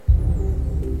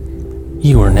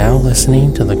You are now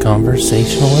listening to the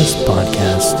Conversationalist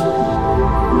Podcast.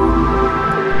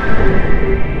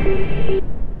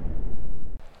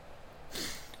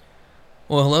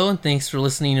 Well, hello, and thanks for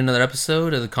listening to another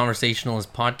episode of the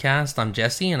Conversationalist Podcast. I'm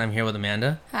Jesse, and I'm here with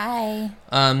Amanda. Hi.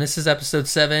 This is episode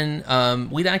 7.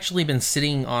 We'd actually been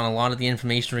sitting on a lot of the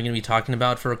information we're going to be talking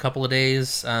about for a couple of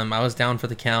days. I was down for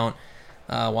the count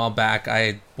a while back.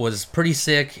 I was pretty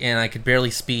sick, and I could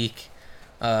barely speak.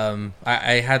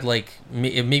 I had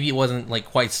maybe it wasn't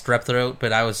quite strep throat,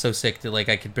 but I was so sick that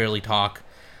I could barely talk.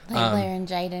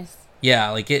 Laryngitis.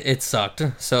 Yeah, it sucked.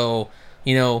 So,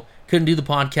 couldn't do the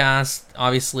podcast.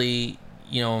 Obviously,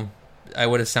 I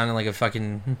would have sounded like a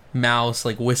fucking mouse,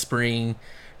 whispering,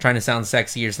 trying to sound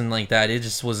sexy or something like that. It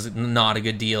just was not a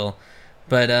good deal.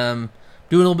 But doing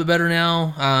a little bit better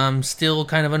now. Still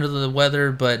kind of under the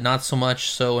weather, but not so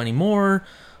much so anymore.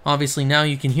 Obviously, now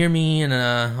you can hear me, and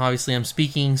obviously I'm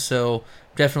speaking, so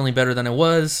definitely better than I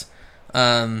was.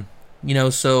 On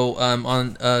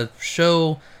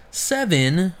show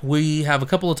 7, we have a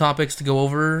couple of topics to go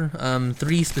over,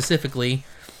 3 specifically.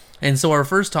 And so our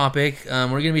first topic, we're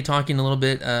going to be talking a little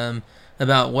bit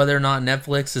about whether or not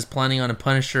Netflix is planning on a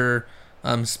Punisher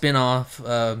spin-off,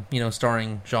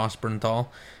 starring Josh Bernthal.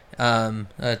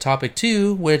 Topic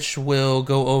 2, which will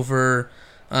go over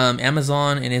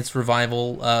Amazon and its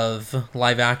revival of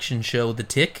live-action show The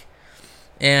Tick.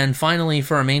 And finally,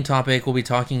 for our main topic, we'll be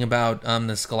talking about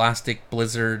the Scholastic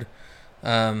Blizzard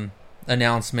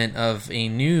announcement of a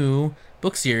new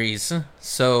book series.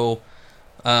 So,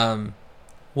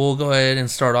 we'll go ahead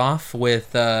and start off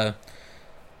with the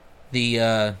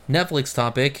Netflix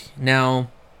topic. Now,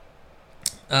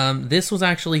 this was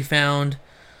actually found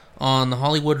on The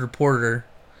Hollywood Reporter,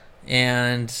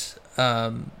 and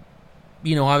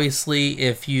obviously,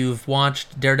 if you've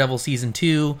watched Daredevil Season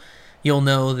 2, you'll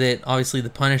know that, obviously,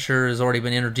 the Punisher has already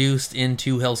been introduced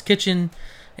into Hell's Kitchen,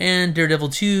 and Daredevil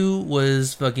 2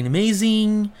 was fucking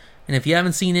amazing, and if you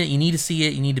haven't seen it, you need to see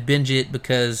it, you need to binge it,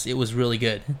 because it was really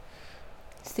good.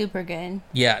 Super good.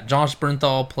 Yeah, Josh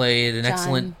Bernthal played an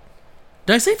excellent...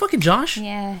 Did I say fucking Josh?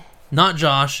 Yeah. Not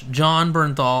Josh, John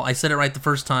Bernthal. I said it right the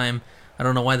first time. I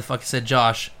don't know why the fuck I said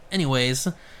Josh. Anyways,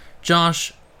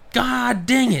 Josh... God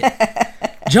dang it.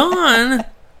 John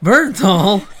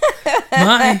Bernthal.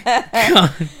 My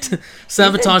God.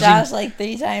 Sabotaging. Josh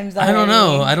 3 times already. I don't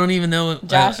know. I don't even know.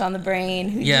 Josh on the brain.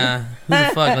 Who the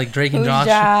fuck? Drake and Josh?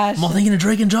 Josh? I'm all thinking of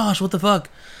Drake and Josh. What the fuck?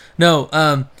 No,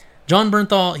 John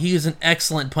Bernthal, he is an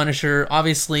excellent Punisher.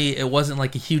 Obviously, it wasn't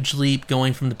a huge leap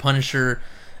going from the Punisher,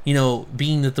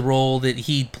 being that the role that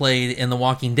he played in The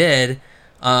Walking Dead,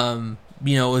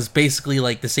 was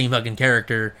basically the same fucking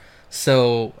character.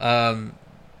 So,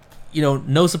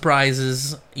 no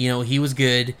surprises. He was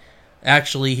good.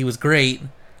 Actually, he was great.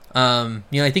 I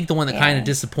think the one that kind of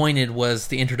disappointed was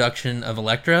the introduction of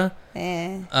Elektra.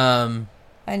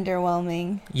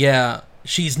 Underwhelming. Yeah,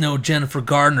 she's no Jennifer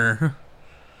Garner.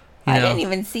 I didn't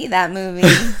even see that movie.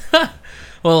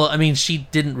 Well, I mean, she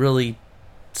didn't really,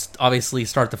 obviously,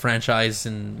 start the franchise,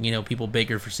 and, people beg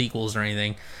her for sequels or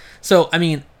anything. So, I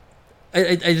mean,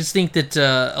 I just think that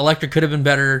Elektra could have been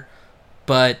better.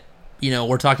 But,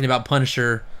 we're talking about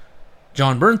Punisher.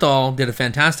 John Bernthal did a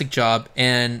fantastic job.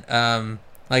 And,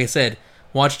 like I said,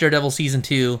 watch Daredevil Season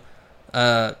 2.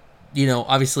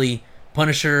 Obviously,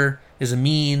 Punisher is a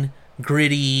mean,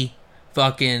 gritty,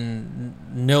 fucking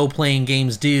no-playing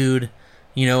games dude.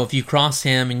 If you cross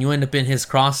him and you end up in his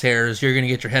crosshairs, you're going to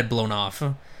get your head blown off.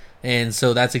 And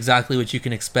so that's exactly what you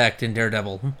can expect in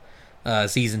Daredevil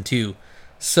Season 2.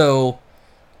 So,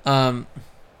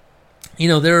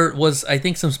 there was, I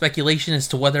think, some speculation as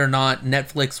to whether or not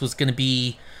Netflix was going to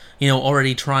be,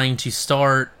 already trying to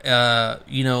start, a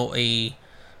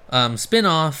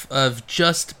spin-off of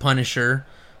just Punisher,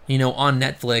 on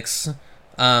Netflix.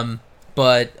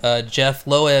 But Jeff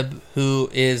Loeb, who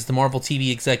is the Marvel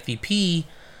TV exec VP,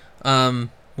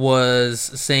 was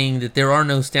saying that there are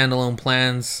no standalone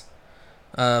plans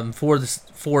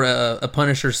for a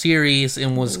Punisher series,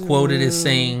 and was quoted as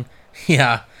saying,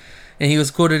 and he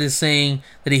was quoted as saying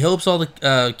that he hopes all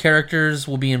the characters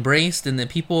will be embraced and that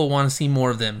people will want to see more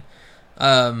of them.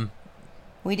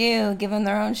 We do. Give them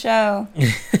their own show.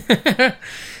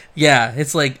 Yeah,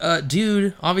 it's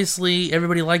dude, obviously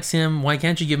everybody likes him. Why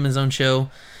can't you give him his own show?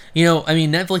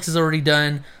 Netflix has already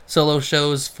done solo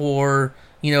shows for,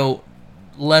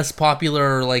 less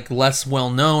popular, less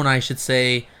well-known, I should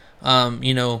say,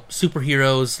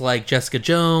 superheroes like Jessica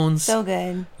Jones. So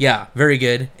good. Yeah, very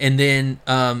good. And then,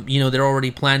 they're already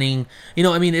planning, it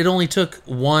only took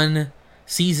 1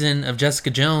 season of Jessica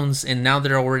Jones, and now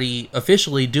they're already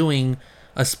officially doing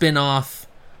a spin-off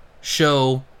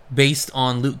show based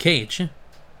on Luke Cage.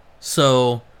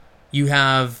 So you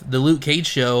have the Luke Cage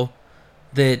show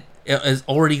that has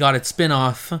already got its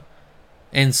spin-off,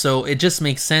 and so it just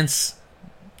makes sense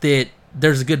that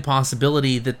there's a good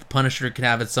possibility that the Punisher could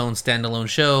have its own standalone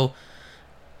show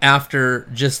after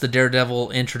just the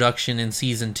Daredevil introduction in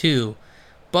season 2.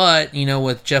 But,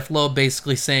 with Jeff Loeb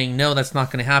basically saying, no, that's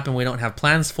not going to happen, we don't have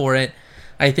plans for it,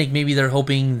 I think maybe they're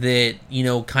hoping that,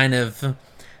 kind of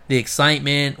the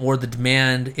excitement or the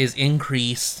demand is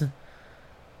increased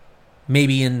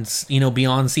maybe in,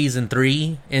 beyond season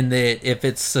 3, and that if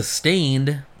it's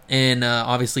sustained and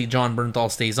obviously Jon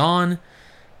Bernthal stays on,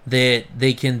 that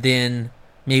they can then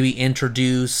maybe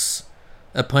introduce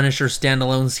a Punisher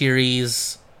standalone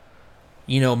series,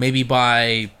 maybe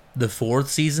by the 4th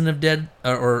season of the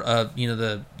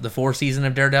 4th season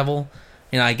of Daredevil.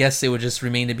 I guess it would just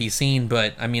remain to be seen,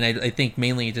 but I think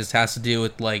mainly it just has to do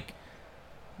with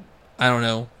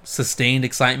sustained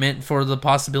excitement for the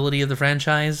possibility of the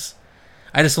franchise.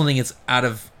 I just don't think it's out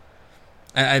of.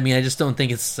 I just don't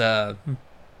think it's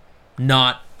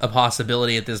not a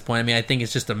possibility at this point. I think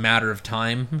it's just a matter of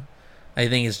time. I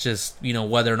think it's just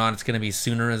whether or not it's going to be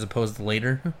sooner as opposed to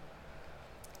later.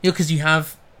 Because you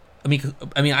have.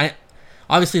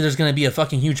 Obviously there's going to be a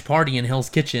fucking huge party in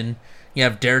Hell's Kitchen. You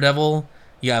have Daredevil,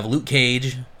 you have Luke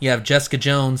Cage, you have Jessica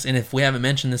Jones, and if we haven't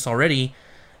mentioned this already,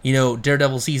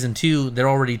 Daredevil season 2, they're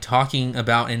already talking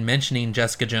about and mentioning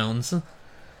Jessica Jones,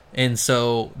 and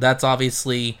so that's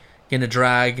obviously going to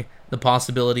drag the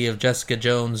possibility of Jessica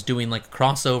Jones doing a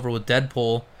crossover with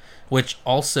Deadpool, which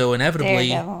also inevitably.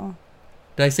 Daredevil.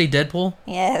 Did I say Deadpool?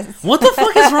 Yes. What the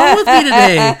fuck is wrong with me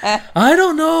today? I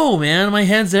don't know, man.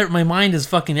 My mind is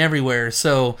fucking everywhere.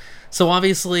 So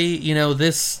obviously,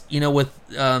 this, with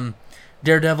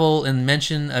Daredevil and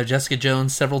mention of Jessica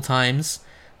Jones several times,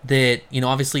 that,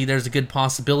 obviously there's a good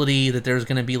possibility that there's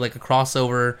going to be a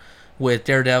crossover with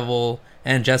Daredevil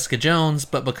and Jessica Jones,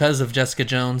 but because of Jessica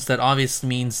Jones, that obviously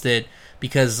means that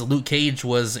because Luke Cage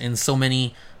was in so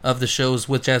many of the shows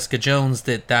with Jessica Jones,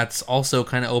 that's also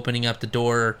kind of opening up the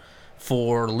door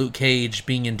for Luke Cage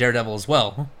being in Daredevil as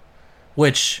well.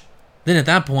 Which, then at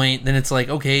that point, then it's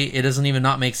okay, it doesn't even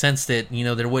not make sense that,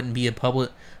 there wouldn't be a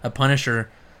Punisher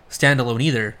standalone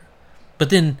either. But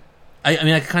then, I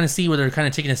can kind of see where they're kind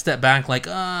of taking a step back,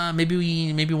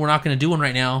 maybe we're not going to do one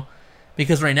right now.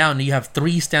 Because right now you have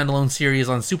 3 standalone series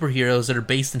on superheroes that are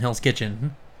based in Hell's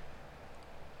Kitchen.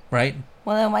 Right?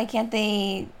 Well, then why can't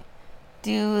they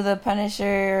do the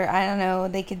Punisher? I don't know.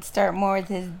 They could start more with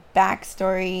his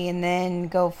backstory and then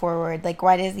go forward.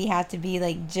 Why does he have to be,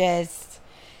 just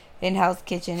in Hell's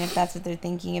Kitchen if that's what they're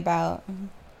thinking about?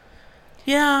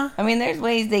 Yeah. There's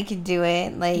ways they could do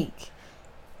it,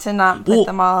 to not put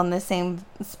them all in the same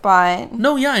spot.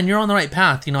 No, yeah, and you're on the right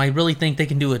path. I really think they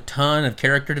can do a ton of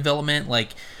character development,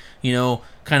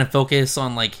 kind of focus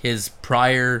on, his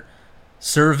prior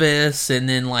service, and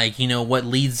then, what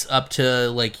leads up to,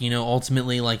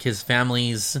 ultimately, his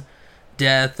family's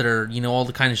death, or, all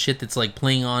the kind of shit that's,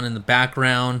 playing on in the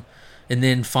background. And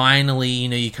then finally,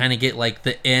 you kind of get,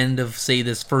 the end of, say,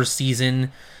 this first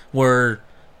season where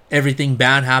everything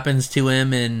bad happens to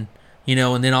him, and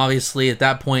and then obviously at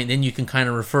that point, then you can kind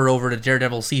of refer over to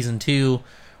Daredevil season 2,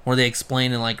 where they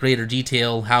explain in greater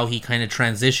detail how he kind of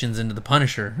transitions into the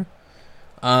Punisher.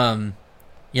 I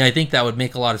think that would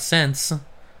make a lot of sense.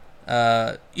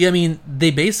 They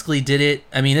basically did it.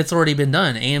 It's already been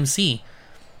done. AMC,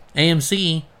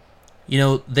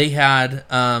 they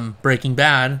had Breaking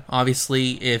Bad.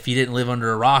 Obviously, if you didn't live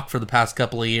under a rock for the past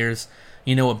couple of years,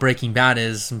 you know what Breaking Bad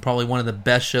is, and probably one of the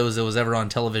best shows that was ever on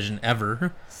television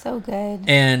ever. So good.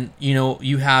 And,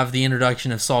 you have the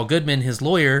introduction of Saul Goodman, his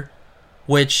lawyer,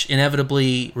 which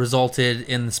inevitably resulted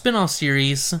in the spin-off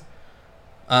series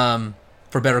for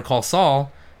Better Call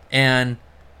Saul. And,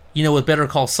 with Better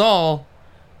Call Saul,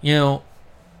 the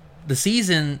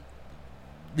season,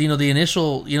 the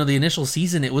initial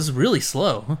season, it was really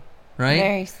slow, right?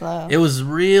 Very slow. It was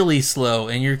really slow,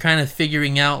 and you're kind of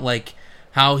figuring out,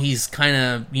 how he's kind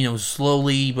of,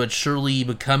 slowly but surely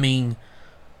becoming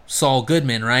Saul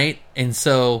Goodman, right? And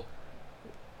so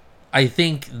I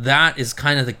think that is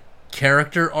kind of the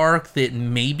character arc that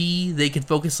maybe they could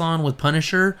focus on with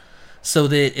Punisher, so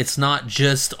that it's not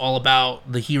just all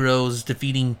about the heroes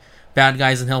defeating bad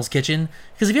guys in Hell's Kitchen.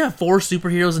 Because if you have 4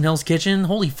 superheroes in Hell's Kitchen,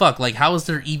 holy fuck, how is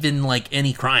there even,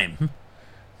 any crime?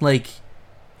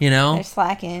 They're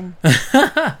slacking.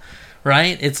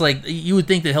 Right? It's you would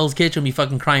think that Hell's Kitchen would be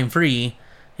fucking crime-free.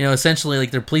 Essentially,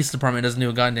 their police department doesn't do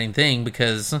a goddamn thing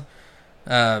because,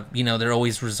 they're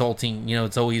always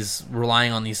it's always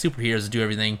relying on these superheroes to do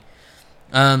everything.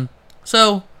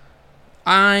 So,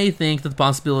 I think that the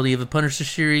possibility of a Punisher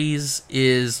series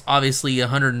is obviously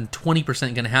 120%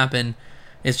 going to happen.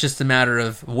 It's just a matter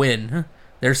of when.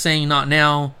 They're saying not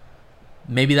now.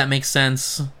 Maybe that makes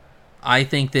sense. I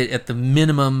think that at the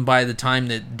minimum, by the time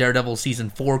that Daredevil Season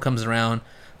 4 comes around,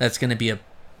 that's going to be a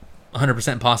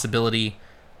 100% possibility.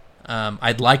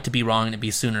 I'd like to be wrong and it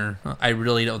be sooner. I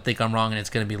really don't think I'm wrong and it's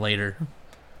going to be later.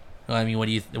 I mean,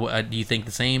 do you think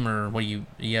the same, or do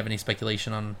you have any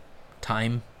speculation on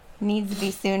time? Needs to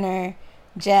be sooner.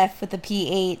 Jeff with a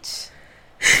PH.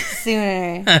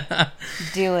 Sooner.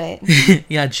 Do it.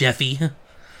 Yeah, Jeffy.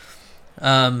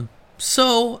 With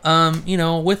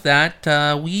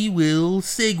that, we will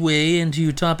segue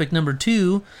into topic number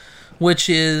 2, which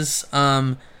is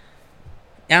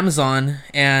Amazon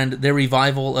and their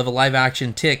revival of a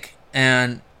live-action Tick.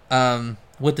 And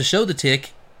with the show The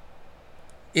Tick,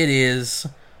 it is,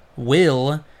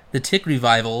 will the Tick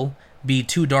revival be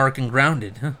too dark and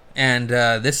grounded? And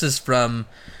this is from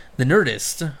The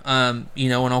Nerdist. And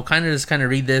I'll kind of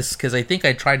read this because I think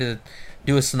I tried to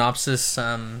do a synopsis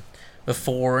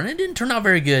before, and it didn't turn out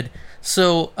very good.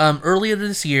 So earlier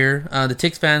this year, the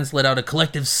Tick fans let out a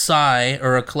collective sigh,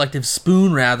 or a collective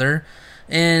spoon rather,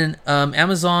 and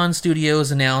Amazon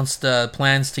Studios announced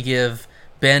plans to give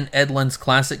Ben Edlund's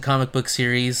classic comic book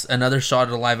series another shot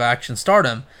at a live-action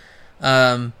stardom.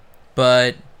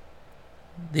 But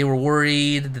they were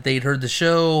worried that they'd heard the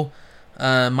show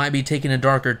might be taking a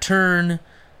darker turn,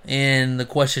 and the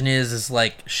question is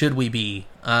like, should we be?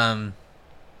 I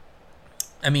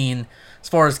mean, as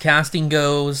far as casting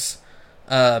goes,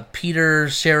 Peter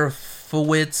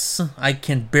Serafinowicz, I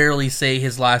can barely say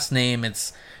his last name.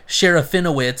 It's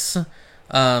Serafinowicz.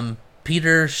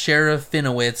 Peter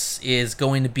Serafinowicz is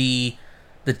going to be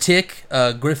the Tick.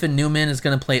 Griffin Newman is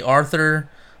going to play Arthur.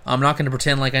 I'm not going to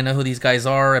pretend like I know who these guys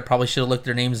are. I probably should have looked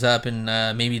their names up and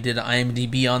maybe did an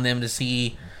IMDb on them to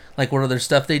see like what other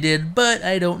stuff they did, but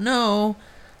I don't know.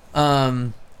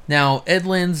 Now,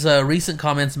 Edlund's recent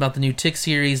comments about the new Tick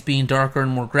series being darker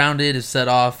and more grounded has set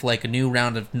off like a new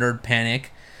round of nerd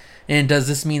panic. And does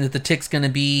this mean that the Tick's going to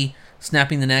be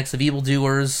snapping the necks of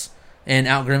evildoers and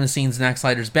out-grimacing Zack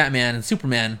Snyder's Batman and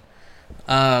Superman?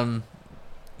 I'd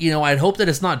hope that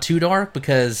it's not too dark,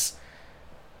 because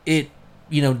the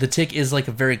Tick is like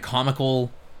a very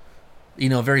comical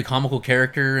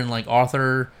character, and like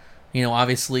Arthur,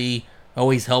 obviously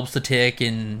always helps the Tick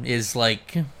and is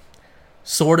like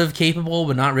sort of capable,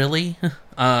 but not really.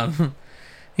 I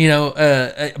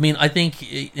think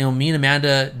me and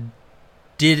Amanda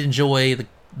did enjoy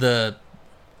the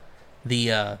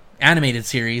animated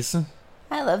series.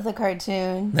 I love the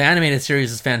cartoon. The animated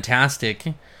series is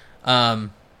fantastic.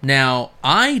 Now,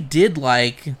 I did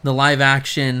like the live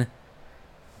action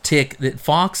Tick that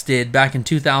Fox did back in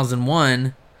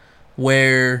 2001,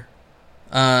 where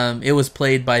it was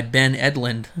played by Ben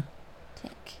Edlund.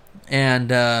 Tick.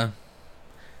 And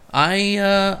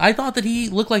I thought that he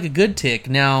looked like a good Tick.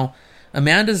 Now,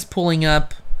 Amanda's pulling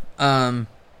up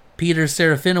Peter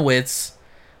Serafinowicz,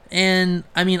 and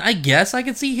I mean, I guess I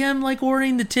could see him like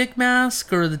wearing the Tick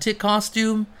mask or the Tick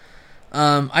costume.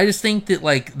 I just think that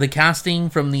like the casting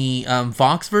from the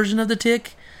Fox version of the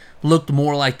Tick looked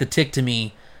more like the Tick to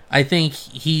me. I think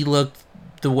he looked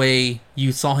the way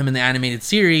you saw him in the animated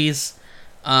series.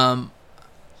 He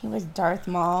was Darth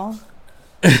Maul.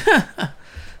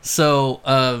 So,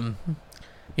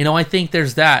 I think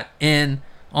there's that. And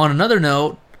on another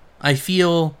note, I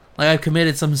feel like I've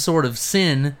committed some sort of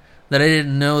sin that I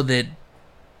didn't know that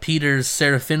Peter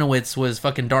Serafinowicz was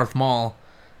fucking Darth Maul.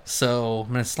 So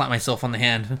I'm going to slap myself on the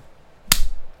hand.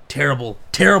 Terrible,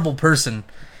 terrible person.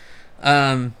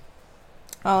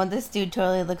 Oh, this dude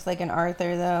totally looks like an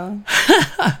Arthur, though.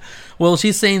 Well,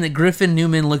 she's saying that Griffin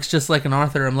Newman looks just like an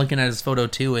Arthur. I'm looking at his photo,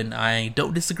 too, and I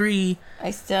don't disagree. I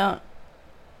still don't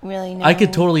really know. I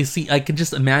could totally see... I could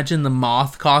just imagine the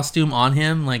moth costume on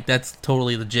him. Like, that's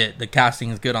totally legit. The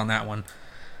casting is good on that one.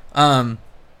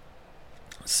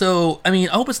 So, I mean,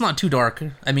 I hope it's not too dark.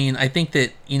 I mean, I think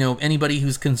that, anybody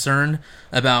who's concerned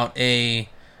about a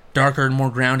darker and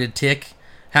more grounded Tick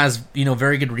has,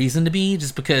 very good reason to be,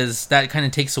 just because that kind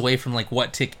of takes away from, like,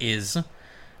 what Tick is.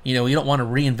 You don't want to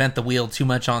reinvent the wheel too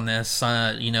much on this.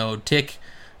 Tick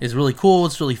is really cool.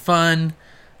 It's really fun.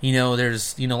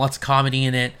 There's, lots of comedy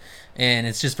in it, and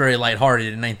it's just very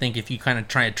lighthearted. And I think if you kind of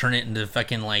try to turn it into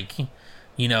fucking, like,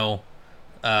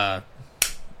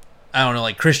 I don't know,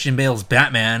 like Christian Bale's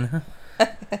Batman,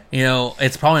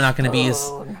 it's probably not going to be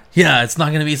it's not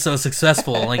going to be so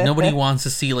successful. Like, nobody wants to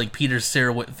see, like, Peter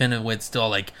Serafinowicz still,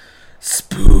 like,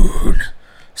 spoon,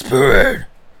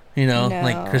 No.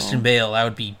 like Christian Bale. That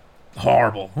would be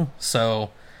horrible. So,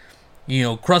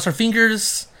 cross our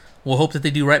fingers. we'll hope that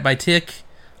they do right by Tick.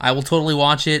 I will totally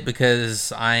watch it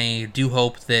because I do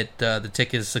hope that the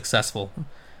Tick is successful.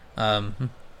 I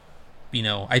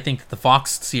think that the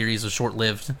Fox series was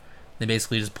short-lived. They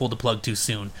basically just pulled the plug too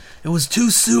soon. It was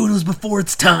too soon. It was before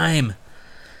its time.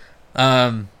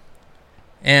 So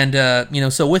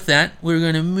with that, we're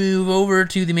going to move over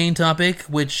to the main topic,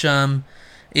 which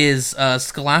is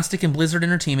Scholastic and Blizzard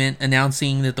Entertainment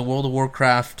announcing that the World of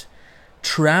Warcraft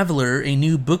Traveler, a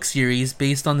new book series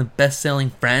based on the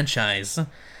best-selling franchise.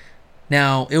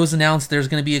 Now, it was announced there's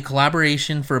going to be a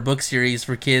collaboration for a book series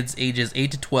for kids ages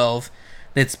 8 to 12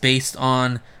 that's based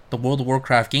on the World of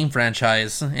Warcraft game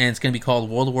franchise, and it's going to be called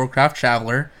World of Warcraft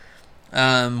Traveler,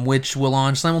 which will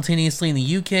launch simultaneously in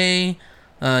the UK,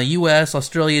 US,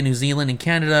 Australia, New Zealand, and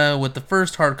Canada, with the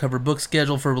first hardcover book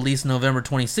scheduled for release in November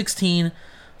 2016,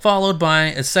 followed by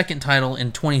a second title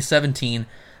in 2017.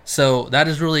 So that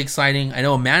is really exciting. I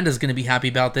know Amanda's going to be happy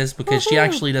about this because she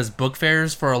actually does book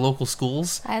fairs for our local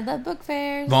schools. I love book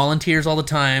fairs. Volunteers all the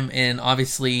time, and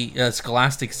obviously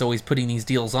Scholastic is always putting these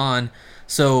deals on.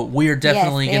 So we are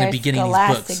definitely going to be getting these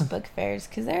books. Scholastic book fairs,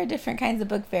 because there are different kinds of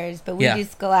book fairs, but we do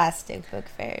Scholastic book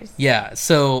fairs. Yeah,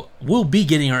 so we'll be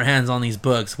getting our hands on these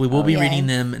books. We will be reading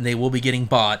them, and they will be getting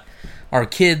bought. Our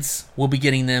kids will be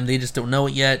getting them. They just don't know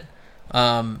it yet.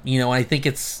 I think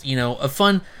it's, a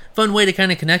fun way to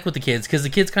kind of connect with the kids, because the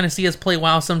kids kind of see us play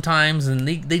WoW sometimes, and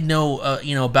they know,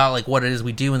 about like what it is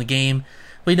we do in the game.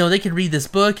 But, they could read this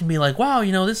book and be like, wow,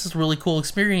 this is a really cool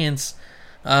experience.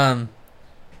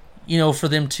 For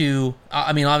them to,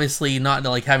 obviously not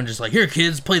like having just like, here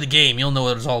kids, play the game, you'll know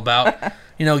what it's all about.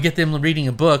 Get them reading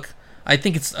a book. I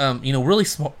think it's, really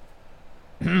smart.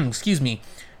 Excuse me.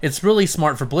 It's really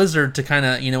smart for Blizzard to kind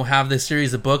of, have this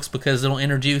series of books, because it'll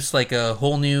introduce like a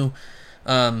whole new,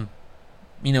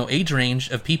 age range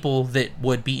of people that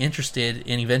would be interested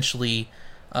in eventually,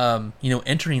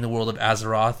 entering the world of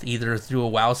Azeroth, either through a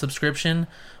WoW subscription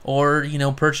or,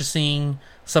 purchasing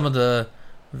some of the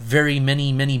very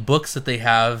many books that they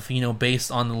have,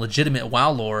 based on the legitimate WoW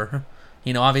lore.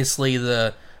 Obviously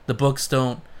the books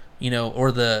don't,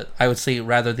 I would say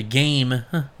rather the game,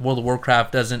 World of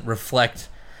Warcraft, doesn't reflect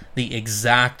the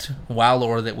exact WoW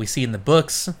lore that we see in the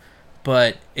books,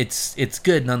 but it's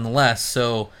good nonetheless.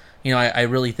 So, I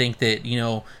really think that,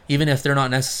 even if they're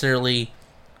not necessarily,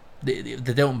 they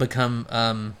don't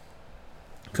become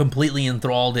completely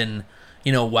enthralled in,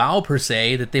 WoW per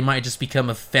se, that they might just become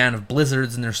a fan of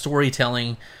Blizzard's and their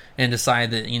storytelling and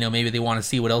decide that, maybe they want to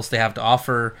see what else they have to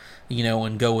offer,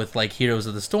 and go with like Heroes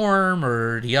of the Storm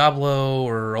or Diablo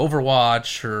or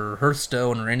Overwatch or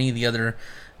Hearthstone or any of the other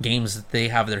games that they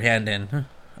have their hand in.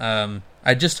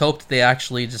 I just hope that they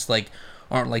actually just like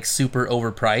aren't like super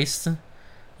overpriced,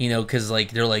 because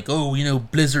like they're like, oh,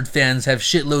 Blizzard fans have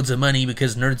shitloads of money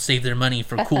because nerds save their money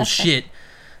for cool shit.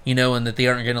 And that they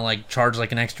aren't going to, like, charge,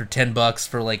 like, an extra $10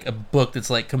 for, like, a book that's,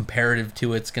 like, comparative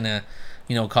to it's going to,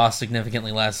 cost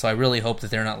significantly less. So I really hope that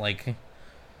they're not, like,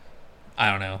 I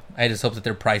don't know. I just hope that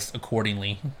they're priced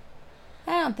accordingly.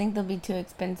 I don't think they'll be too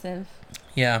expensive.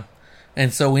 Yeah.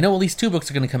 And so we know at least 2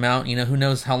 books are going to come out. Who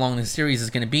knows how long this series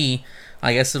is going to be.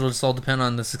 I guess it'll just all depend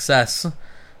on the success.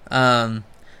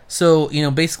 So,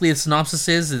 basically the synopsis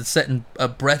is it's set in a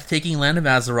breathtaking land of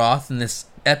Azeroth, and this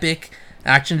epic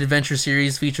action-adventure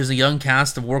series features a young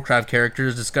cast of Warcraft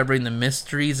characters discovering the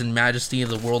mysteries and majesty of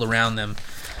the world around them.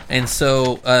 And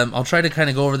so I'll try to kind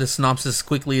of go over the synopsis as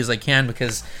quickly as I can,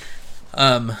 because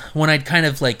when I kind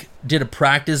of like did a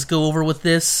practice go over with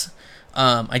this,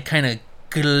 I kind of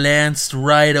glanced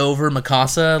right over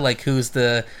Mikasa, like who's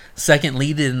the second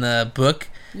lead in the book.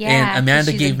 Yeah, and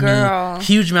Amanda gave me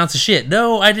huge amounts of shit.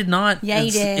 No, I did not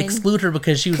exclude her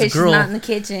because she was a girl. She's not in the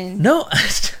kitchen. No.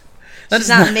 She's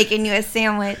not making you a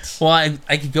sandwich. Well,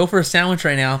 I could go for a sandwich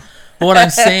right now. But what I'm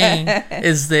saying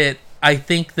is that I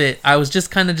think that I was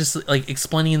just kind of just like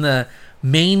explaining the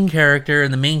main character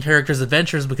and the main character's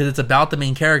adventures, because it's about the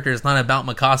main character. It's not about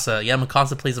Mikasa. Yeah,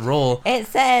 Mikasa plays a role. It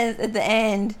says at the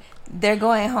end they're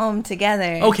going home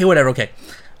together. Okay, whatever. Okay.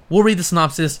 We'll read the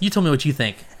synopsis. You tell me what you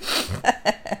think.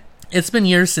 It's been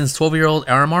years since 12-year-old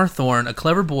Aramar Thorn, a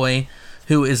clever boy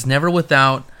who is never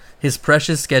without his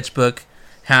precious sketchbook,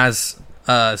 has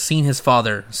seen his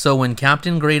father. So when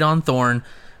Captain Graydon Thorn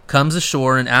comes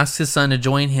ashore and asks his son to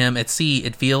join him at sea,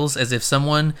 it feels as if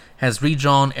someone has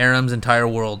redrawn Aram's entire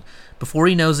world. Before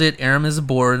he knows it, Aram is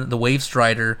aboard the Wave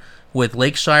Strider, with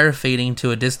Lakeshire fading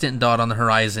to a distant dot on the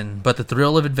horizon. But the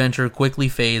thrill of adventure quickly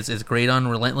fades as Graydon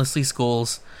relentlessly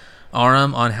schools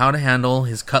Aram on how to handle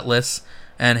his cutlass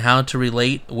and how to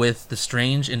relate with the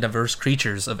strange and diverse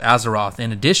creatures of Azeroth.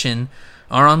 In addition,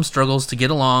 Aram struggles to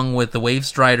get along with the Wave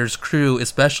Strider's crew,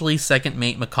 especially second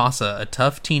mate Mikasa, a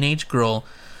tough teenage girl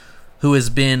who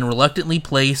has been reluctantly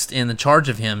placed in the charge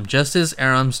of him. Just as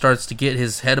Aram starts to get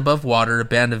his head above water, a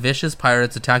band of vicious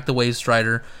pirates attack the Wave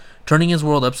Strider, turning his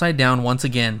world upside down once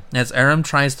again. As Aram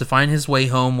tries to find his way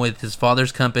home with his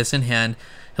father's compass in hand,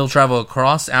 he'll travel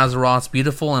across Azeroth's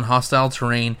beautiful and hostile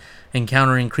terrain,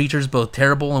 encountering creatures both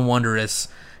terrible and wondrous.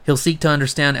 He'll seek to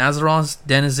understand Azeroth's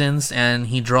denizens, and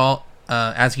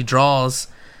as he draws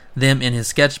them in his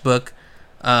sketchbook,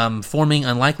 forming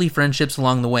unlikely friendships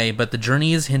along the way. But the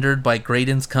journey is hindered by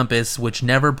Graydon's compass, which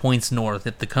never points north.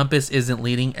 If the compass isn't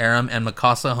leading Aram and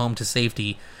Mikasa home to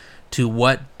safety, to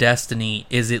what destiny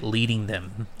is it leading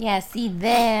them? Yeah, see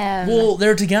them. Well,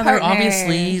 they're together, Partners.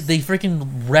 obviously. They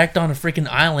freaking wrecked on a freaking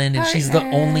island, and she's the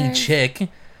only Partners. chick.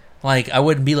 Like, I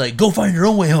wouldn't be like, go find your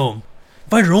own way home.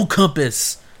 Find your own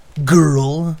compass,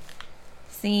 girl.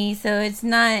 See, so it's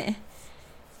not...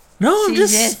 No, I'm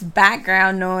She's just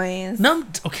background noise. No,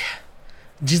 okay.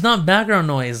 She's not background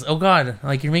noise. Oh God,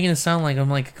 like you're making it sound like I'm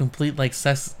like a complete like a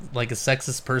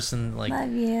sexist person. Like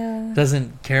Love you.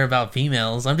 doesn't care about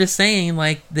females. I'm just saying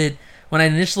like that when I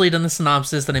initially done the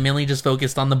synopsis that I mainly just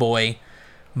focused on the boy.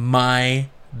 My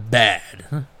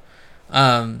bad.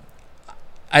 I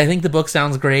think the book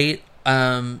sounds great.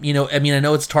 You know, I mean, I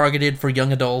know it's targeted for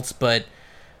young adults, but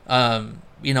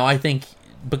you know, I think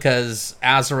because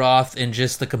Azeroth and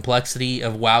just the complexity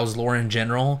of WoW's lore in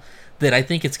general, that I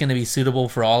think it's going to be suitable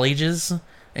for all ages,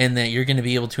 and that you're going to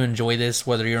be able to enjoy this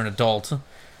whether you're an adult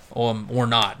or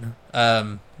not.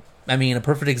 I mean, a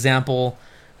perfect example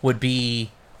would be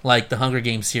like the Hunger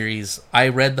Games series. I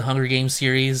read the Hunger Games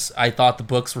series. I thought the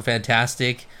books were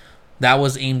fantastic. That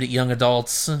was aimed at young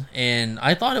adults, and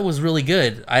I thought it was really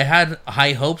good. I had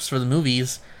high hopes for the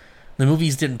movies. The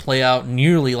movies didn't play out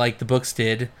nearly like the books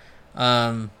did.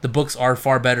 The books are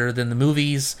far better than the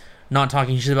movies. Not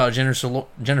talking shit about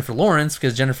Jennifer Lawrence,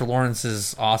 because Jennifer Lawrence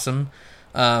is awesome.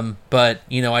 But,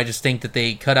 you know, I just think that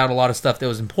they cut out a lot of stuff that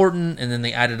was important, and then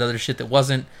they added other shit that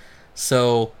wasn't.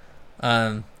 So,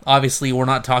 obviously, we're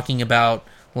not talking about,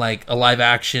 like, a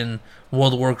live-action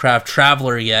World of Warcraft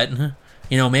Traveler yet.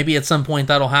 You know, maybe at some point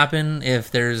that'll happen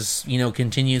if there's, you know,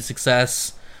 continued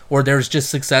success, or there's just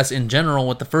success in general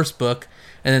with the first book,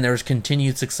 and then there's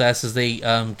continued success as they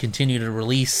continue to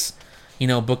release, you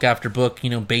know, book after book, you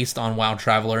know, based on WoW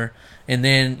Traveler. And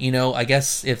then, you know, I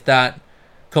guess if that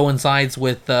coincides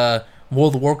with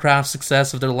World of Warcraft's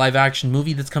success of their live-action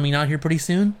movie that's coming out here pretty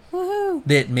soon, Woohoo.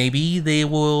 that maybe they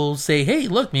will say, hey,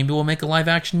 look, maybe we'll make a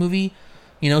live-action movie,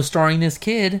 you know, starring this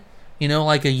kid, you know,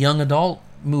 like a young adult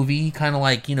movie, kind of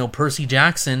like, you know, Percy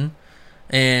Jackson,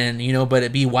 and, you know, but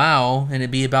it'd be WoW, and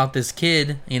it'd be about this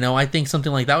kid, you know. I think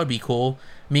something like that would be cool.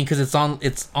 I mean, because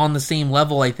it's on the same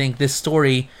level. I think this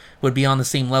story would be on the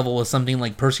same level as something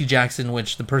like Percy Jackson,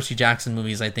 which the Percy Jackson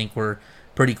movies I think were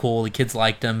pretty cool. The kids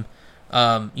liked them,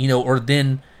 you know. Or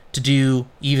then to do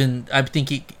even, I don't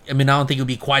think it would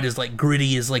be quite as like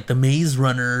gritty as like the Maze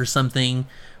Runner or something.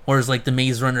 Whereas like the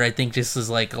Maze Runner, I think just is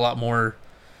like a lot more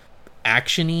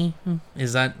actiony.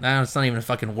 Is that? I know it's not even a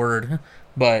fucking word,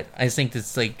 but I think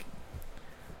it's like,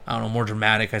 I don't know, more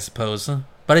dramatic, I suppose.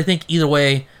 But I think either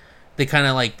way, they kind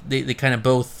of like they kind of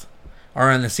both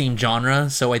are in the same genre.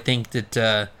 So I think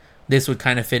that this would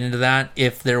kind of fit into that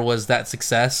if there was that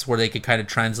success where they could kind of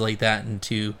translate that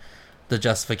into the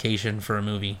justification for a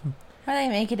movie. Or they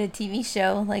make it a TV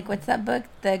show. Like, what's that book?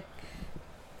 The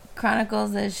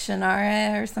Chronicles of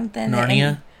Shannara or something?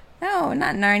 Narnia? No,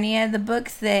 not Narnia. The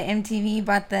books that MTV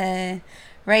bought the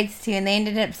rights to, and they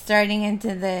ended up starting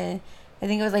into I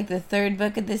think it was like the third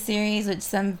book of the series, which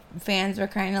some fans were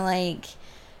kind of like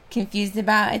confused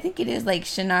about. I think it is like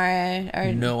Shannara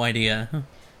or... No idea.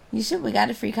 We got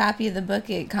a free copy of the book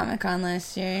at Comic-Con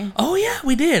last year. Oh yeah,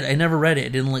 we did. I never read it.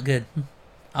 It didn't look good.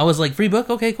 I was like, free book?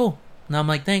 Okay, cool. Now I'm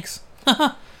like, thanks.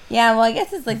 Yeah, well, I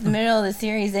guess it's like the middle of the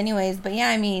series anyways. But yeah,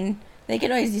 I mean, they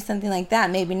could always do something like that.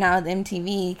 Maybe not with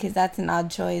MTV, because that's an odd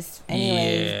choice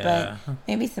anyways. Yeah. But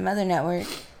maybe some other network.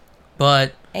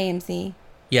 But... AMC.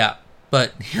 Yeah.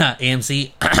 But, yeah,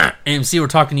 AMC. AMC, we're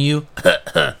talking to you.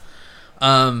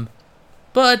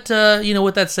 But, you know,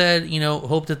 with that said, you know,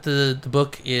 hope that the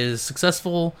book is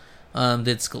successful.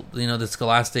 That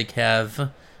Scholastic have,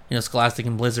 you know, Scholastic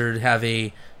and Blizzard have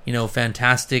a, you know,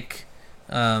 fantastic,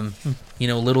 you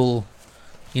know, little,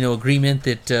 you know, agreement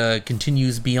that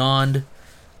continues beyond.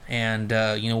 And,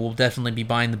 you know, we'll definitely be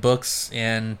buying the books.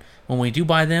 And when we do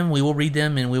buy them, we will read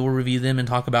them and we will review them and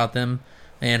talk about them.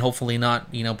 And hopefully not,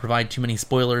 you know, provide too many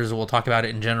spoilers. We'll talk about it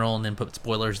in general and then put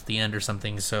spoilers at the end or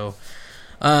something. So,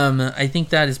 I think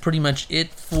that is pretty much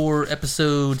it for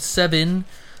episode 7.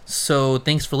 So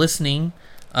thanks for listening.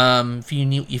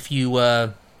 If you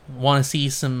want to see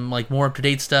some like more up to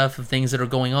date stuff of things that are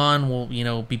going on,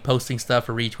 we'll be posting stuff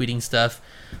or retweeting stuff.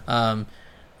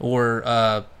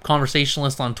 Or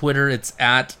Conversationalist on Twitter. It's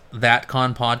at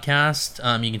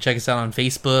ThatConPodcast. You can check us out on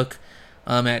Facebook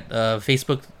at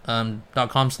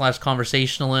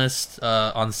facebook.com/conversationalist.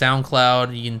 On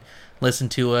SoundCloud, you can listen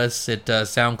to us at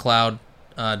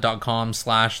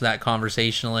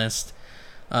soundcloud.com/ThatConversationalist.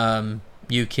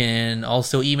 You can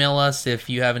also email us if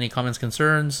you have any comments,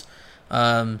 concerns.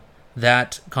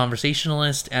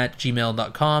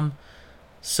 ThatConversationalist@gmail.com.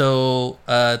 So,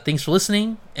 thanks for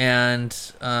listening, and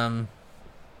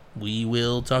we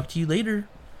will talk to you later.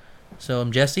 So,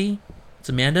 I'm Jesse. It's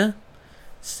Amanda.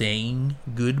 Saying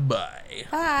goodbye.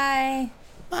 Bye.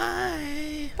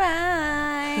 Bye.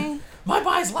 Bye. My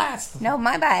bye's last. No,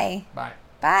 my bye. Bye.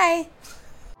 Bye.